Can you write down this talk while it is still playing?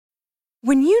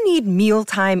When you need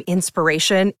mealtime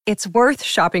inspiration, it's worth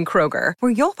shopping Kroger,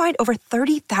 where you'll find over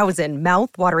 30,000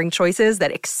 mouth-watering choices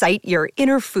that excite your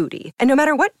inner foodie. And no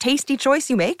matter what tasty choice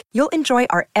you make, you'll enjoy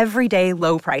our everyday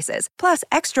low prices, plus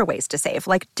extra ways to save,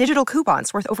 like digital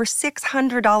coupons worth over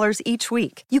 $600 each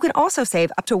week. You can also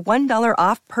save up to $1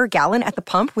 off per gallon at the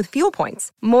pump with fuel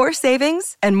points. More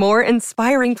savings and more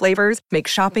inspiring flavors make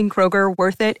shopping Kroger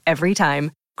worth it every time.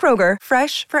 Kroger,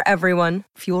 fresh for everyone.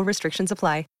 Fuel restrictions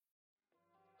apply.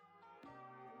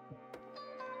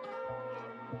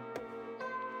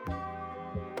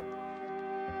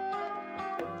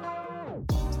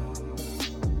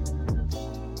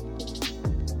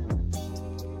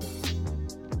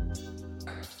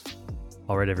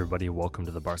 All right, everybody, welcome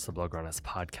to the Barca Blaugranas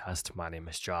podcast. My name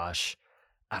is Josh.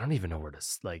 I don't even know what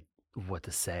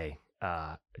to say.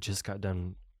 I just got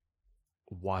done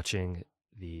watching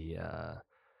the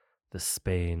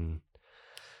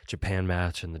Spain-Japan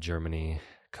match and the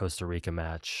Germany-Costa Rica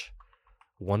match.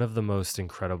 One of the most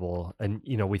incredible, and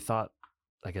we thought,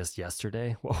 I guess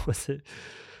yesterday, what was it?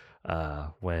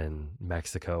 When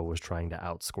Mexico was trying to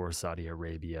outscore Saudi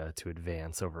Arabia to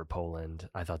advance over Poland.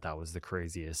 I thought that was the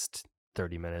craziest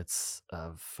 30 minutes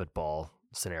of football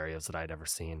scenarios that I'd ever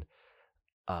seen.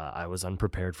 I was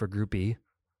unprepared for Group E,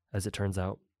 as it turns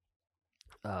out,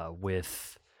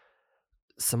 with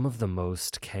some of the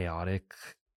most chaotic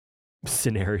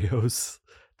scenarios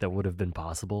that would have been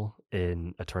possible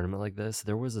in a tournament like this.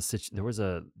 There was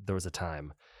a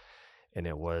time, and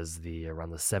it was around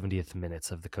the 70th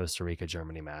minutes of the Costa Rica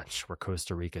Germany match, where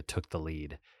Costa Rica took the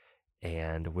lead,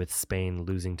 and with Spain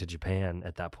losing to Japan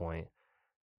at that point,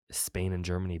 Spain and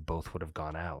Germany both would have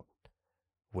gone out,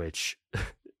 which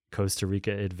Costa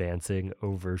Rica advancing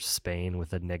over Spain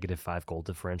with a -5 goal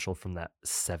differential from that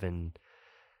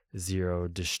 7-0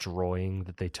 destroying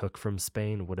that they took from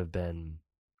Spain would have been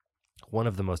one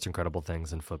of the most incredible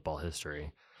things in football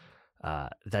history.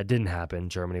 That didn't happen.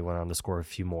 Germany went on to score a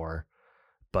few more,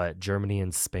 but Germany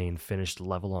and Spain finished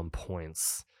level on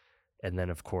points. And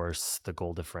then, of course, the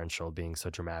goal differential being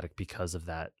so dramatic because of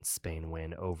that Spain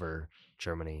win over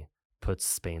Germany puts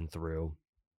Spain through.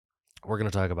 We're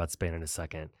going to talk about Spain in a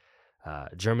second.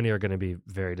 Germany are going to be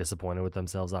very disappointed with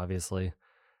themselves, obviously.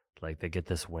 Like, they get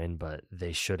this win, but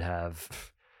they should have...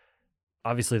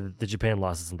 Obviously, the Japan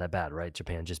loss isn't that bad, right?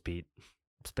 Japan just beat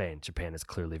Spain. Japan is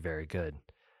clearly very good.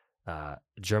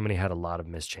 Germany had a lot of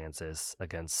missed chances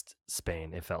against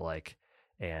Spain, it felt like,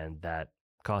 and that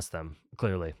cost them,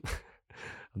 clearly.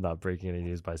 I'm not breaking any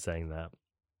news by saying that.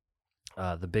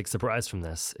 The big surprise from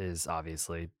this is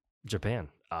obviously Japan.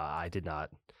 I did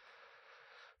not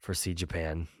foresee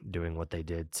Japan doing what they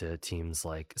did to teams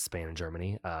like Spain and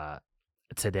Germany.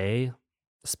 Today,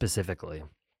 specifically,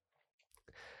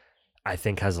 I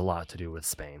think has a lot to do with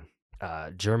Spain.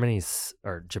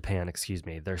 Japan,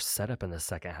 their setup in the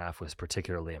second half was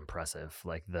particularly impressive.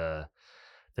 Like the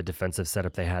defensive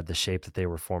setup they had, the shape that they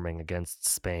were forming against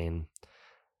Spain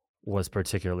was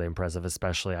particularly impressive,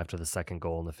 especially after the second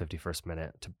goal in the 51st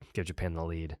minute to give Japan the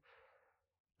lead.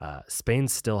 Spain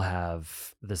still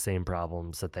have the same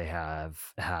problems that they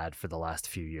have had for the last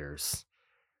few years,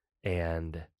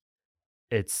 and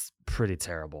it's pretty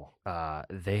terrible.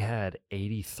 They had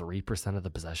 83% of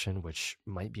the possession, which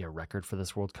might be a record for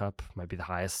this World Cup, might be the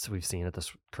highest we've seen at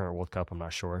this current World Cup, I'm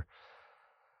not sure.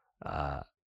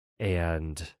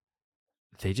 And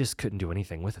they just couldn't do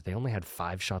anything with it. They only had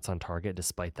 5 shots on target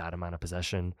despite that amount of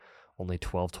possession, only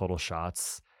 12 total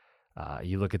shots.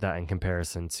 You look at that in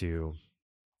comparison to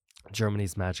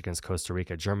Germany's match against Costa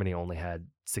Rica. Germany only had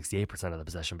 68% of the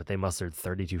possession, but they mustered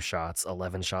 32 shots,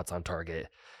 11 shots on target.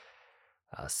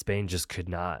 Spain just could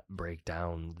not break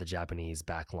down the Japanese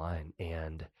back line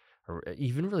or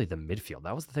even really the midfield.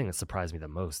 That was the thing that surprised me the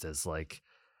most, is like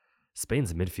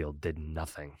Spain's midfield did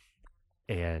nothing.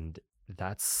 And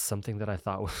that's something that I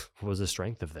thought was a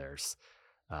strength of theirs.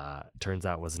 Turns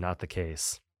out was not the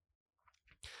case.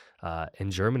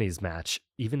 In Germany's match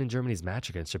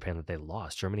against Japan that they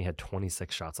lost, Germany had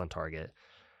 26 shots on target,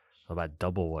 about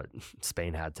double what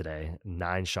Spain had today.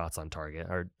 9 shots on target,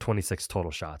 or 26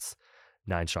 total shots,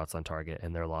 9 shots on target,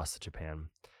 in their loss to Japan.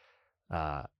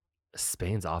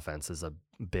 Spain's offense is a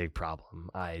big problem.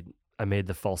 I made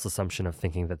the false assumption of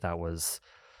thinking that was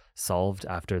solved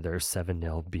after their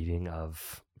 7-0 beating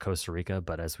of Costa Rica,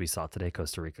 but as we saw today,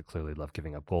 Costa Rica clearly love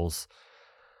giving up goals.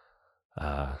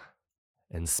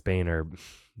 And Spain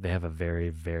they have a very,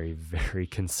 very, very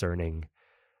concerning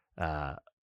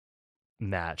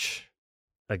match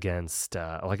against,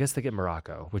 I guess they get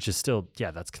Morocco, which is still,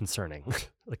 that's concerning.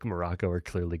 Like, Morocco are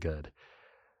clearly good.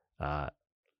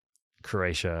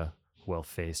 Croatia will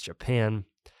face Japan.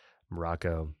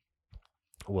 Morocco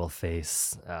will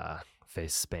face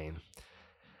Spain.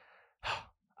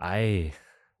 I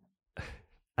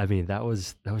mean, that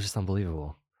was just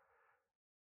unbelievable.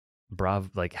 Bravo,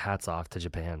 like hats off to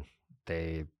Japan.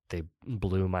 They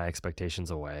blew my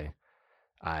expectations away.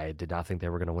 I did not think they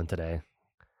were going to win today.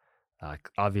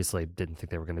 Obviously didn't think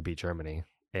they were going to beat Germany,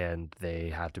 and they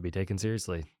have to be taken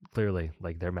seriously. Clearly,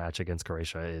 like their match against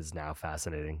Croatia is now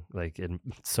fascinating, like in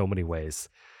so many ways,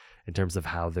 in terms of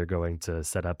how they're going to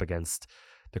set up against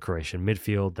the Croatian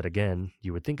midfield that, again,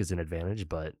 you would think is an advantage,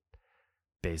 but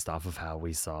based off of how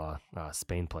we saw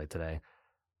Spain play today,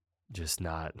 just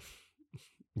not,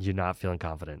 you're not feeling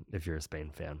confident if you're a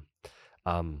Spain fan.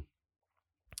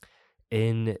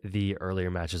 In the earlier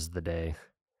matches of the day,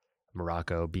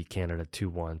 Morocco beat Canada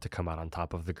 2-1 to come out on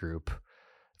top of the group.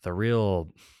 The real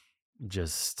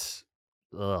just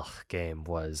game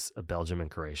was Belgium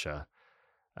and Croatia.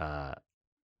 Let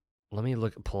me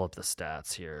pull up the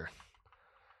stats here.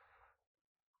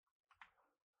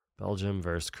 Belgium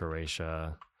versus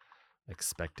Croatia,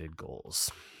 expected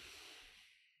goals.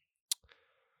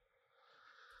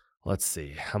 Let's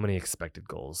see. How many expected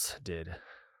goals did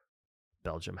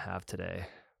Belgium have today?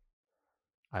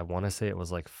 I want to say it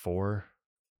was like 4.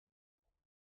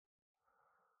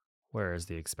 Where is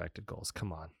the expected goals?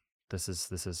 Come on. This is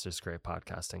just great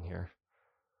podcasting here.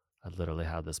 I literally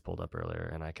had this pulled up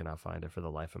earlier and I cannot find it for the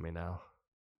life of me now.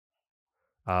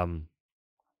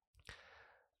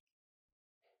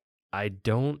 I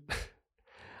don't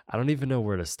even know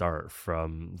where to start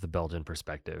from the Belgian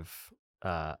perspective.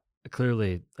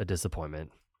 Clearly a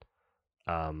disappointment.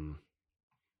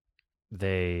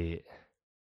 They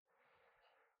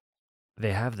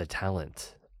have the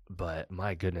talent, but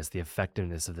my goodness, the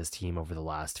effectiveness of this team over the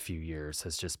last few years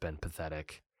has just been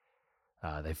pathetic.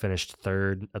 They finished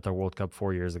 3rd at the World Cup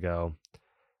 4 years ago,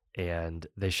 and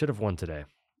they should have won today.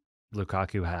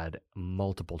 Lukaku had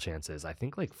multiple chances, I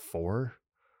think like 4,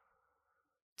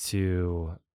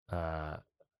 to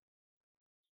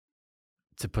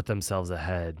put themselves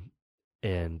ahead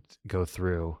and go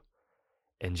through,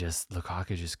 and just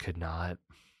Lukaku just could not.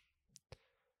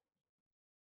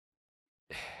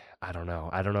 I don't know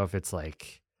if it's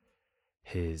like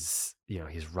he's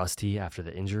rusty after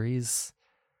the injuries,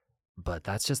 but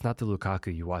that's just not the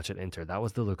Lukaku you watch at Inter. That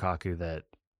was the Lukaku that,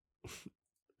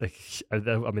 like, I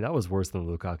mean, that was worse than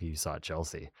the Lukaku you saw at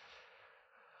Chelsea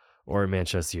or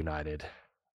Manchester United.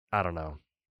 I don't know.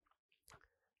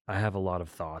 I have a lot of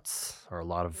thoughts, or a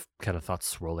lot of kind of thoughts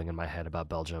swirling in my head about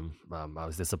Belgium. I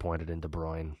was disappointed in De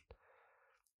Bruyne,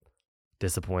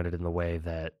 disappointed in the way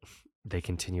that they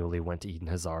continually went to Eden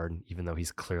Hazard, even though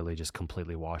he's clearly just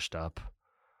completely washed up.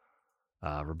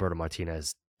 Roberto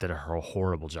Martinez did a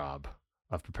horrible job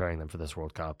of preparing them for this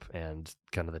World Cup and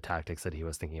kind of the tactics that he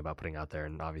was thinking about putting out there.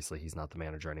 And obviously he's not the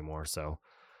manager anymore, so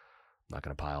I'm not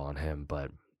going to pile on him,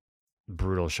 but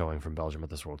brutal showing from Belgium at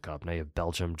this World Cup. Now you have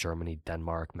Belgium, Germany,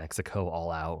 Denmark, Mexico all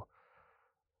out.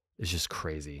 It's just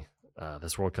crazy.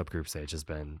 This World Cup group stage has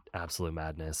been absolute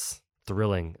madness.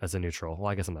 Thrilling as a neutral. Well,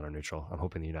 I guess I'm not a neutral. I'm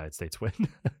hoping the United States win,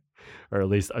 or at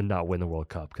least not win the World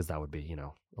Cup, because that would be,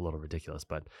 a little ridiculous.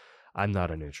 But I'm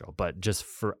not a neutral. But just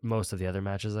for most of the other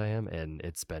matches I am, and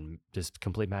it's been just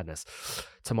complete madness.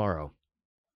 Tomorrow,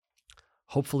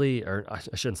 hopefully, or I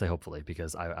shouldn't say hopefully,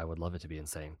 because I would love it to be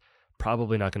insane.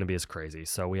 Probably not going to be as crazy.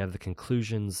 So we have the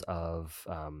conclusions of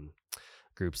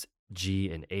groups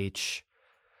G and H.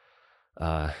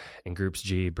 In groups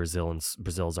G, Brazil's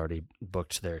already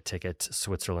booked their ticket.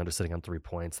 Switzerland is sitting on 3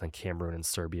 points. Then Cameroon and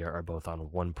Serbia are both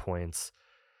on 1 point.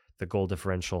 The goal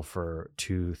differential for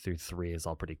 2 through 3 is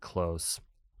all pretty close.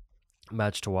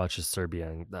 Match to watch is Serbia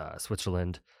and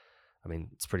Switzerland. I mean,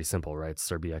 it's pretty simple, right?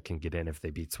 Serbia can get in if they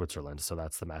beat Switzerland, so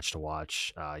that's the match to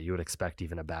watch. You would expect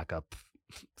even a backup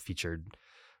featured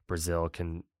Brazil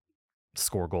can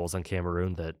score goals on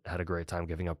Cameroon that had a great time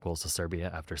giving up goals to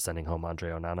Serbia after sending home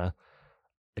Andre Onana,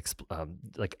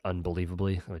 like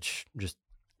unbelievably, which just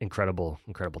incredible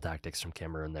tactics from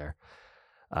Cameroon there.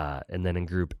 And then in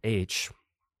Group H,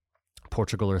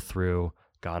 Portugal are through,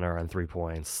 Ghana are on 3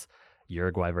 points.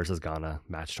 Uruguay versus Ghana,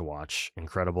 match to watch.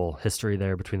 Incredible history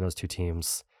there between those two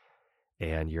teams.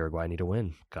 And Uruguay need to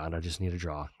win. Ghana just need a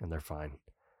draw, and they're fine.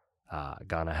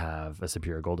 Ghana have a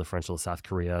superior goal differential to South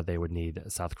Korea. They would need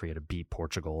South Korea to beat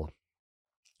Portugal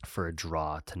for a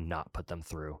draw to not put them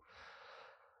through.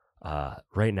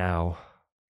 Right now,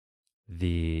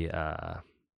 I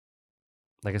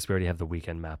guess we already have the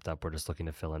weekend mapped up. We're just looking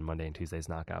to fill in Monday and Tuesday's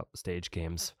knockout stage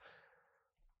games.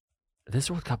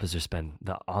 This World Cup has just been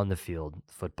the on-the-field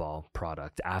football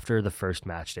product after the first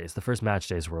match days. The first match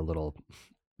days were a little,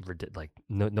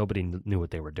 nobody knew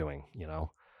what they were doing,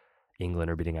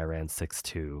 England are beating Iran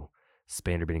 6-2.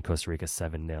 Spain are beating Costa Rica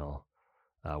 7-0.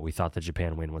 We thought the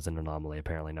Japan win was an anomaly.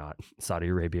 Apparently not. Saudi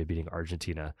Arabia beating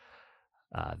Argentina.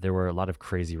 There were a lot of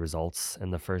crazy results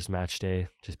in the first match day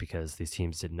just because these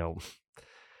teams didn't know.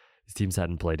 These teams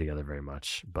hadn't played together very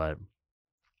much. But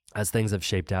as things have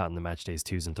shaped out in the match days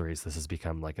 2s and 3s, this has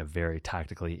become like a very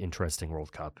tactically interesting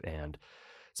World Cup. And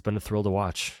it's been a thrill to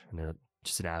watch and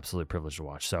just an absolute privilege to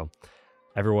watch. So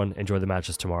everyone enjoy the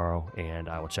matches tomorrow, and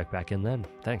I will check back in then.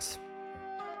 Thanks.